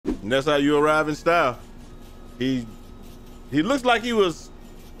And that's how you arrive in style. He looks like he was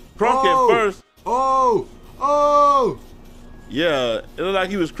crunk at first. Yeah, it looked like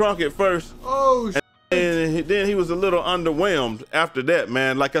he was crunk at first. And then he was a little underwhelmed after that,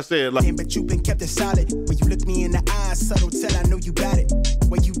 man. Like I said, like. But you've been kept it solid. When you look me in the eyes, subtle tell I know you got it.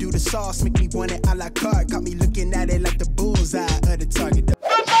 When you do the sauce, make me want it a la carte. Got me looking at it like the bullseye of the target. Good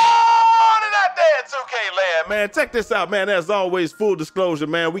morning out there, 2K land, man. Check this out, man. As always, full disclosure,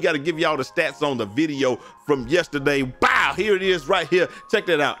 man. We got to give y'all the stats on the video from yesterday. Bow, here it is right here. Check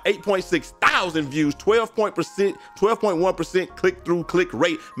that out. 8.6 thousand views, 12.1% click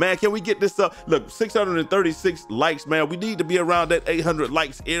rate. Man, can we get this up? Look, 636 likes, man. We need to be around that 800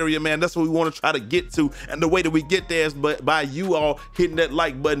 likes area, man. That's what we want to try to get to. And the way that we get there is by you all hitting that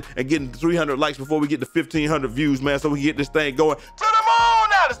like button and getting 300 likes before we get to 1,500 views, man, so we can get this thing going to the moon.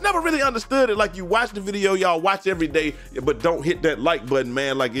 Now, it's never really understood it. Like, you watch the video, y'all watch every day, but don't hit that like button,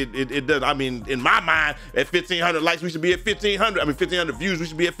 man. Like, it does. I mean, in my mind, at 1,500 likes, we should be at 1,500. I mean, 1,500 views, we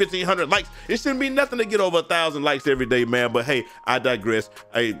should be at 1,500 likes. It shouldn't be nothing to get over 1,000 likes every day, man. But hey, I digress.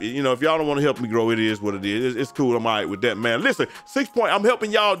 Hey, you know, if y'all don't want to help me grow, it is what it is. It's cool. I'm all right with that, man. Listen, I'm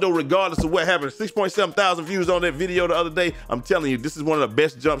helping y'all though, regardless of what happened. 6.7 thousand views on that video the other day. I'm telling you, this is one of the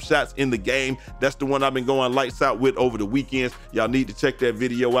best jump shots in the game. That's the one I've been going lights out with over the weekends. Y'all need to check that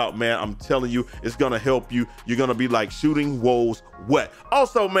video out, man. I'm telling you, it's gonna help you. You're gonna be like shooting woes what?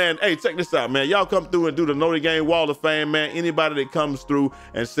 Also, man, hey, check this out, man. Y'all come through and do the Notre Gang Wall of Fame, man. Anybody that comes through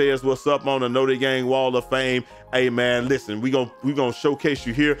and says what's up on the Notre Gang Wall of Fame, hey, man, listen, we gonna showcase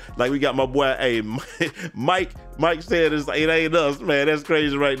you here. Like we got my boy, hey, Mike said it ain't us, man. That's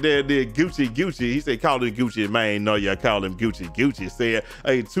crazy right there. Then Gucci, he said call him Gucci, man. No, you call him Gucci. Gucci said,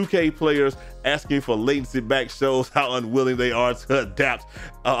 hey, 2K players asking for latency back shows how unwilling they are to adapt,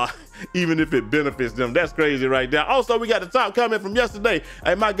 even if it benefits them. That's crazy right there. Also, we got the top comment from yesterday.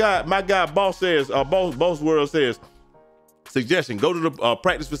 Hey, my guy, Boss says, Boss World says, suggestion, go to the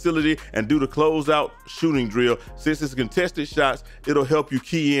practice facility and do the closeout shooting drill. Since it's contested shots, it'll help you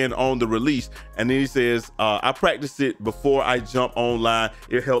key in on the release. And then he says, I practice it before I jump online.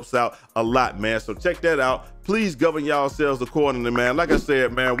 It helps out a lot, man. So check that out. Please govern yourselves accordingly, man. Like I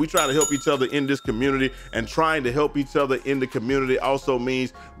said, man, we try to help each other in this community, and trying to help each other in the community also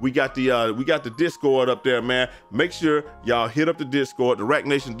means we got the Discord up there, man. Make sure y'all hit up the Discord, the Rack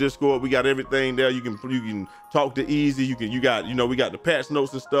Nation Discord. We got everything there. You can talk to Easy. We got the patch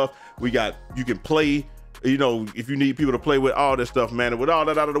notes and stuff. You can play. You know, if you need people to play with, all this stuff, man. And with all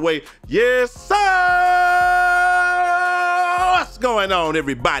that out of the way, yes, sir. What's going on,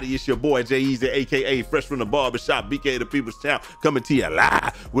 everybody? It's your boy Jay Easy, aka Fresh from the Barbershop, BK the People's Champ, coming to you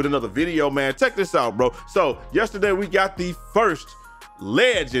live with another video, man. Check this out, bro. So yesterday we got the first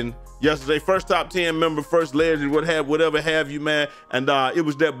legend. Yesterday, first top 10 member, first legend, whatever have you, man. And it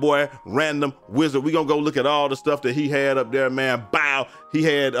was that boy, Random Wizard. We gonna go look at all the stuff that he had up there, man. Bow. He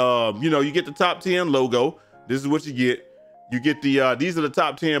had, you get the top 10 logo. This is what you get. You get the, these are the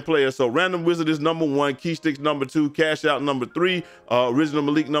top 10 players. So Random Wizard is number 1, Keysticks number 2, Cash Out number 3, Original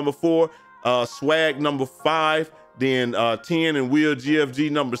Malik number 4, Swag number 5, then 10 and Will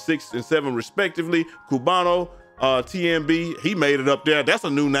GFG number 6 and 7 respectively. Cubano, TMB, he made it up there. That's a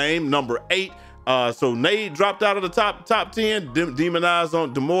new name, number 8. So Nade dropped out of the top 10.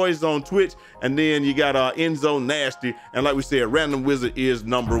 Demois on Twitch, and then you got Enzo Nasty, and like we said, Random Wizard is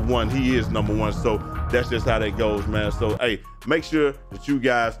number 1. He is number 1. So that's just how that goes, man. So hey, make sure that you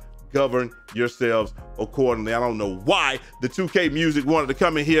guys govern yourselves accordingly. I don't know why the 2K music wanted to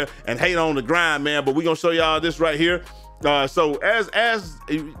come in here and hate on the grind, man, but we're gonna show y'all this right here. So as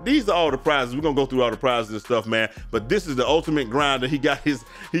these are all the prizes. We're gonna go through all the prizes and stuff, man. But this is the ultimate grinder. He got his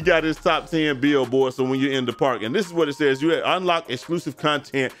top 10 billboard. So when you're in the park, and this is what it says: you unlock exclusive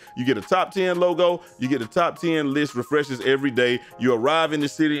content. You get a top 10 logo. You get a top 10 list refreshes every day. You arrive in the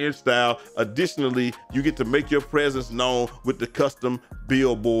city in style. Additionally, you get to make your presence known with the custom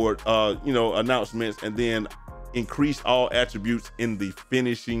billboard, announcements, and then increase all attributes in the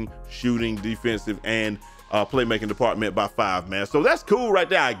finishing, shooting, defensive, and playmaking department by 5, man. So that's cool right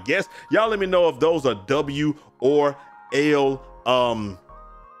there, I guess. Y'all let me know if those are W or L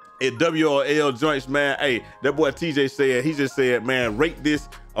joints, man. Hey, that boy TJ said, he just said, man, rate this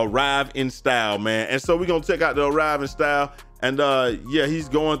Arrive in Style, man. And so we're gonna check out the Arrive in Style, and yeah, he's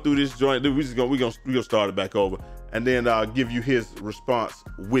going through this joint. We're gonna start it back over, and then give you his response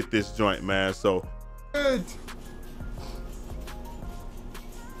with this joint, man. So good.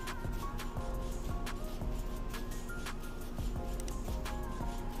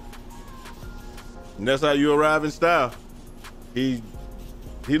 And that's how you arrive in style. He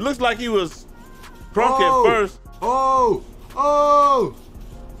looks like he was crunk at first.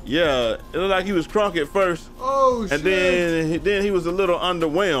 Yeah, it looked like he was crunk at first. Oh, and shit. then he was a little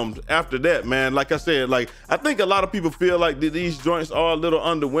underwhelmed after that, man. Like I said, like I think a lot of people feel like these joints are a little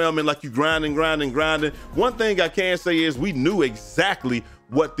underwhelming, like you grinding. One thing I can say is we knew exactly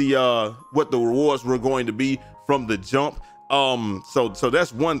what the rewards were going to be from the jump. So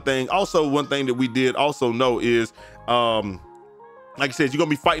that's one thing. Also, one thing that we did also know is like I said, you're gonna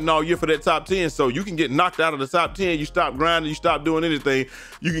be fighting all year for that top 10, so you can get knocked out of the top 10. You stop grinding, you stop doing anything,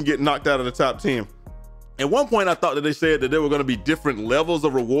 you can get knocked out of the top 10. At one point, I thought that they said that there were gonna be different levels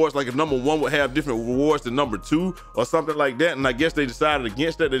of rewards, like if number 1 would have different rewards than number 2 or something like that, and I guess they decided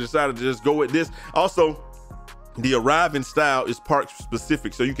against that. They decided to just go with this. Also, the arrive in style is park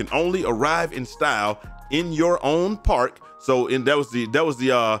specific, so you can only arrive in style in your own park. So that was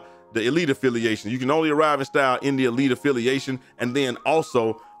the elite affiliation. You can only arrive in style in the elite affiliation, and then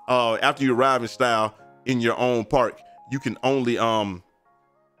also after you arrive in style in your own park, you can only arrive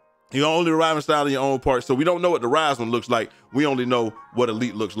in style in your own park. So we don't know what the rise one looks like. We only know what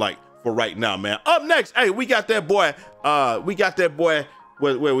elite looks like for right now, man. Up next, hey, we got that boy.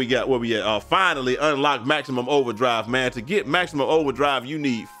 Where we at? Finally unlocked maximum overdrive, man. To get maximum overdrive, you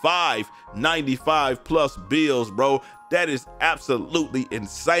need 595 plus bills, bro. That is absolutely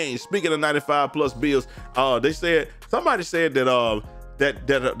insane. Speaking of 95 plus bills, somebody said that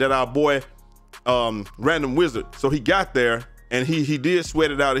that our boy Random Wizard, so he got there and he did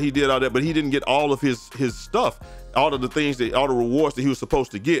sweat it out and he did all that, but he didn't get all of his stuff, all of the things all the rewards that he was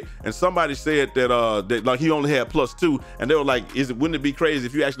supposed to get. And somebody said that like he only had +2, and they were like, wouldn't it be crazy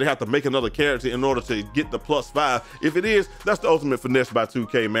if you actually have to make another character in order to get the +5? If it is, that's the ultimate finesse by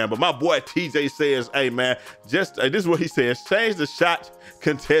 2K, man. But my boy TJ says, hey man, this is what he says: change the shot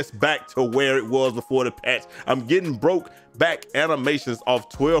contest back to where it was before the patch. I'm getting broke back animations off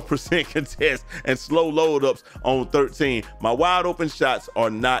 12% contest and slow load ups on 13. My wide open shots are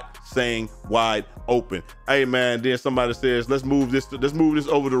not saying wide open. Hey man, then somebody says, let's move this over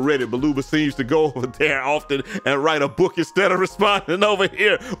to Reddit. Baluba seems to go over there often and write a book instead of responding over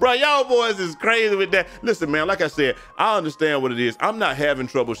here. Bro, y'all boys is crazy with that. Listen, man, like I said, I understand what it is. I'm not having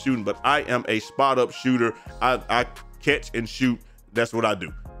trouble shooting, but I am a spot up shooter. I catch and shoot. That's what I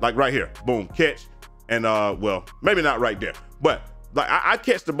do. Like right here, boom, catch. And well, maybe not right there, but like I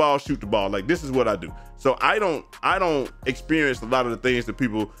catch the ball, shoot the ball. Like this is what I do. So I don't experience a lot of the things that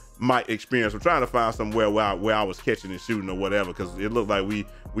people might experience. I'm trying to find somewhere where I was catching and shooting or whatever, because it looked like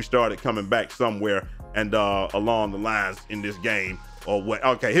we started coming back somewhere and along the lines in this game or what.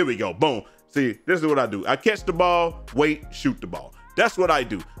 Okay, here we go. Boom. See, this is what I do. I catch the ball, wait, shoot the ball. That's what I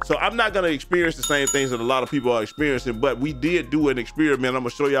do. So I'm not gonna experience the same things that a lot of people are experiencing, but we did do an experiment. I'm gonna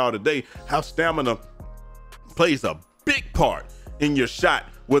show y'all today how stamina plays a big part in your shot,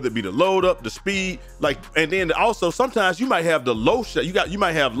 whether it be the load up, the speed, like, and then also sometimes you might have the low shot, you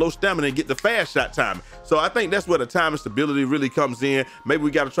might have low stamina and get the fast shot timing. So I think that's where the time and stability really comes in. Maybe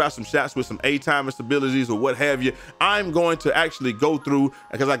we got to try some shots with some time and stabilities or what have you. I'm going to actually go through,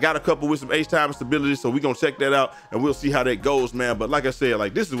 because I got a couple with some time and stability, so we're gonna check that out and we'll see how that goes, man. But like I said,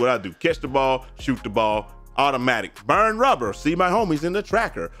 like this is what I do: catch the ball, shoot the ball, automatic, burn rubber, see my homies in the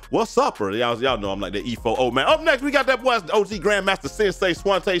tracker. What's up, y'all know I'm like the E4. Oh man, up next we got that boy OG Grandmaster Sensei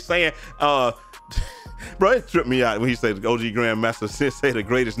Swante saying, bro, it tripped me out when he said OG Grandmaster Sensei the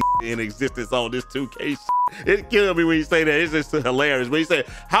greatest in existence on this 2K. It killed me when he say that. It's just hilarious. But he said,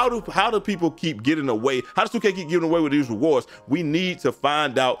 how do people keep getting away? How does 2K keep giving away with these rewards? We need to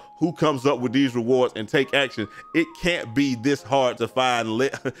find out who comes up with these rewards and take action. It can't be this hard to find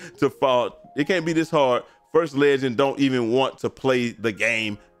it can't be this hard. First legend don't even want to play the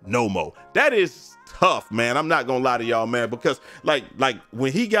game no more. That is tough, man. I'm not gonna lie to y'all, man, because like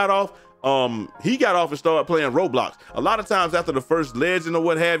when he got off and started playing Roblox. A lot of times after the first legend or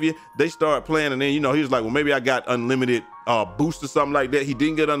what have you, they start playing, and then, you know, he was like, well, maybe I got unlimited boost or something like that. He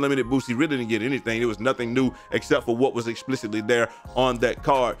didn't get unlimited boost. He really didn't get anything. There was nothing new except for what was explicitly there on that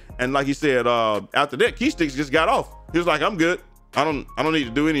card. And like he said, after that, Keysticks just got off. He was like, I'm good. I don't need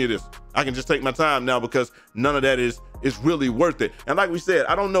to do any of this. I can just take my time now, because none of that is really worth it. And like we said,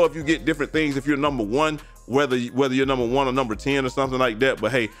 I don't know if you get different things if you're number 1, whether you're number 1 or number 10 or something like that,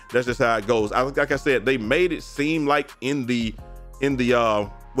 but hey, that's just how it goes. Like I said, they made it seem like in the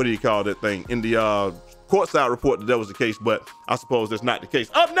what do you call that thing, in the courtside report that was the case, but I suppose that's not the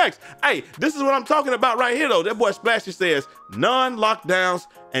case. Up next, hey, this is what I'm talking about right here though. That boy Splashy says non-lockdowns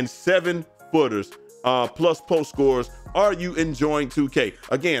and 7-footers plus post scores. Are you enjoying 2K?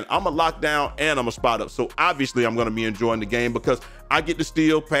 Again, I'm a lockdown and I'm a spot up, so obviously I'm gonna be enjoying the game because I get to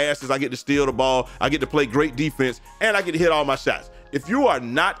steal passes, I get to steal the ball, I get to play great defense, and I get to hit all my shots. If you are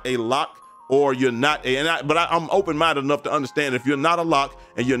not a lock or you're not, but I'm open-minded enough to understand if you're not a lock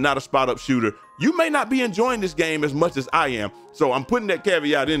and you're not a spot-up shooter, you may not be enjoying this game as much as I am. So I'm putting that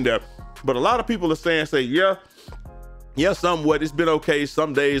caveat in there. But a lot of people are saying, yeah, somewhat. It's been okay.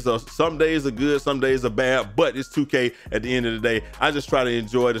 Some days are good, some days are bad, but it's 2K at the end of the day. I just try to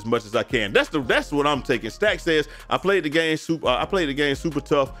enjoy it as much as I can. That's what I'm taking. Stack says I played the game super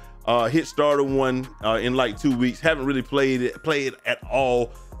tough. Hit starter one in like 2 weeks. Haven't really played it at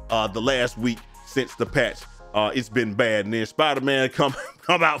all the last week since the patch. It's been bad. And then Spider-Man come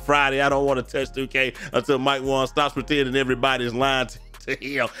out Friday. I don't want to touch 2K until Mike 1 stops pretending everybody's lying to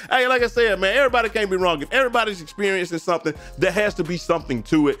him. Hey, like I said, man, everybody can't be wrong. If everybody's experiencing something, there has to be something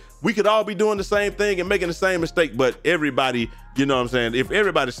to it. We could all be doing the same thing and making the same mistake, but everybody, you know what I'm saying? If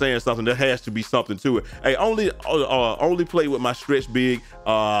everybody's saying something, there has to be something to it. Hey, only play with my stretch big.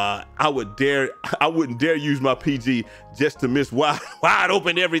 I wouldn't dare use my PG just to miss wide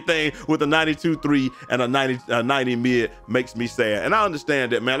open everything with a 92-3 and a 90 mid makes me sad. And I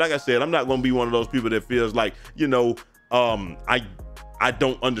understand that, man. Like I said, I'm not gonna be one of those people that feels like, you know, I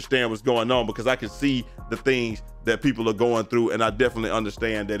don't understand what's going on, because I can see the things that people are going through, and I definitely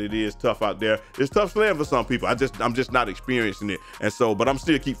understand that it is tough out there. It's tough slaying for some people. I'm just not experiencing it, and so, but I'm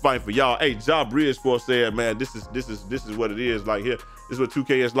still keep fighting for y'all. Hey, Ja Bridgeforth said, man, this is what it is like here. This is what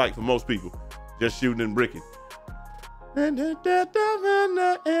 2K is like for most people, just shooting and bricking. And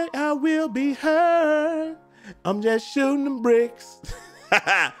I will be heard. I'm just shooting them bricks.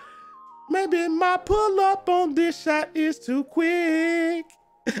 Maybe my pull up on this shot is too quick.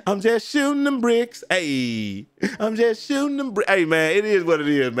 I'm just shooting them bricks. Hey, I'm just shooting them bricks. Hey, man, it is what it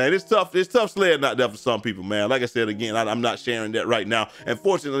is, man. It's tough sledding out there for some people, man. Like I said, again, I'm not sharing that right now. And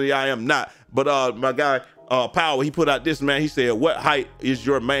fortunately, I am not. But my guy, Power, he put out this, man. He said, what height is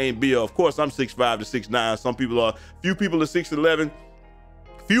your main build? Of course, I'm 6'5" to 6'9". Some people are, few people are 6'11".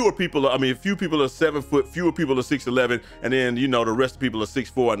 Few people are 7 foot, fewer people are 6'11", and then, you know, the rest of the people are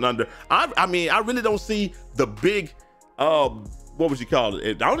 6'4" and under. I mean, I really don't see the big, what would you call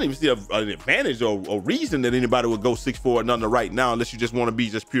it? I don't even see an advantage or reason that anybody would go 6'4" and under right now, unless you just want to be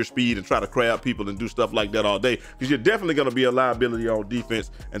just pure speed and try to crowd people and do stuff like that all day, because you're definitely going to be a liability on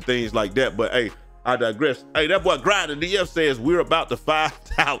defense and things like that. But hey, I digress. Hey, that boy Grinder DF says we're about to find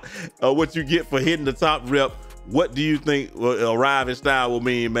out what you get for hitting the top rep. What do you think arriving style will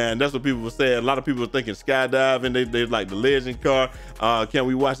mean, man? That's what people were saying. A lot of people were thinking skydiving. They like the legend car. Can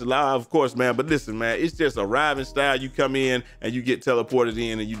we watch it live? Of course, man. But listen, man, it's just arriving style. You come in and you get teleported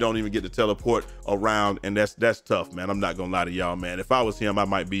in, and you don't even get to teleport around, and that's tough, man. I'm not gonna lie to y'all, man. If I was him, I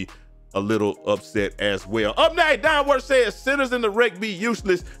might be a little upset as well. Up next, Downward says centers in the rec be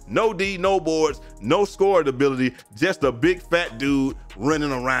useless. No D, no boards, no scoring ability, just a big fat dude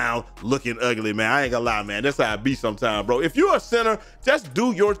running around looking ugly, man. I ain't gonna lie, man. That's how I be sometimes, bro. If you're a center, just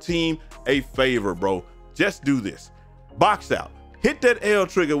do your team a favor, bro. Just do this. Box out. Hit that L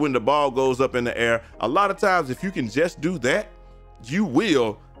trigger when the ball goes up in the air. A lot of times, if you can just do that, you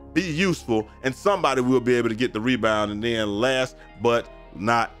will be useful, and somebody will be able to get the rebound. And then last but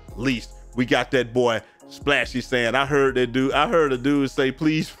not least, we got that boy Splashy saying, I heard a dude say,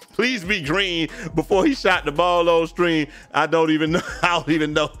 please be green before he shot the ball on stream. I don't even know.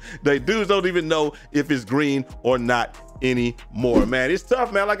 The dudes don't even know if it's green or not anymore, man. It's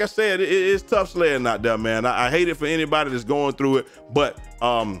tough, man. Like I said, it's tough sledding out there, man. I hate it for anybody that's going through it, but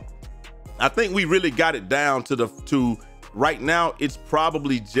I think we really got it down to right now. It's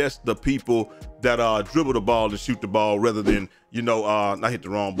probably just the people that dribble the ball and shoot the ball rather than, you know, I hit the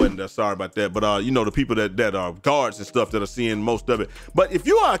wrong button there, sorry about that, but you know, the people that are guards and stuff that are seeing most of it. But if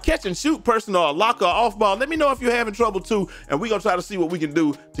you are a catch and shoot person or a locker or off ball, let me know if you're having trouble too, and we're gonna try to see what we can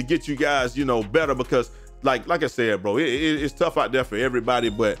do to get you guys, you know, better, because like I said, bro, it's tough out there for everybody,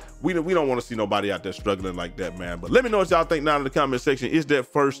 but we don't want to see nobody out there struggling like that, man. But let me know what y'all think down in the comment section. Is that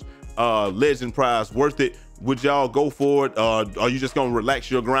first legend prize worth it? Would y'all go for it? Are you just gonna relax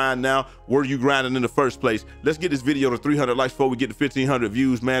your grind now? Were you grinding in the first place? Let's get this video to 300 likes before we get to 1,500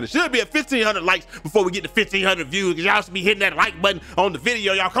 views, man. It should be at 1,500 likes before we get to 1,500 views, because y'all should be hitting that like button on the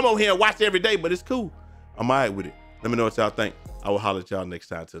video. Y'all come over here and watch every day, but it's cool. I'm all right with it. Let me know what y'all think. I will holler at y'all next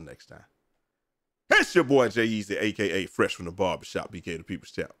time. Till next time. It's your boy Jay Easy, aka Fresh from the Barbershop, BK the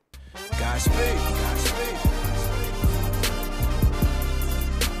People's Champ. Godspeed.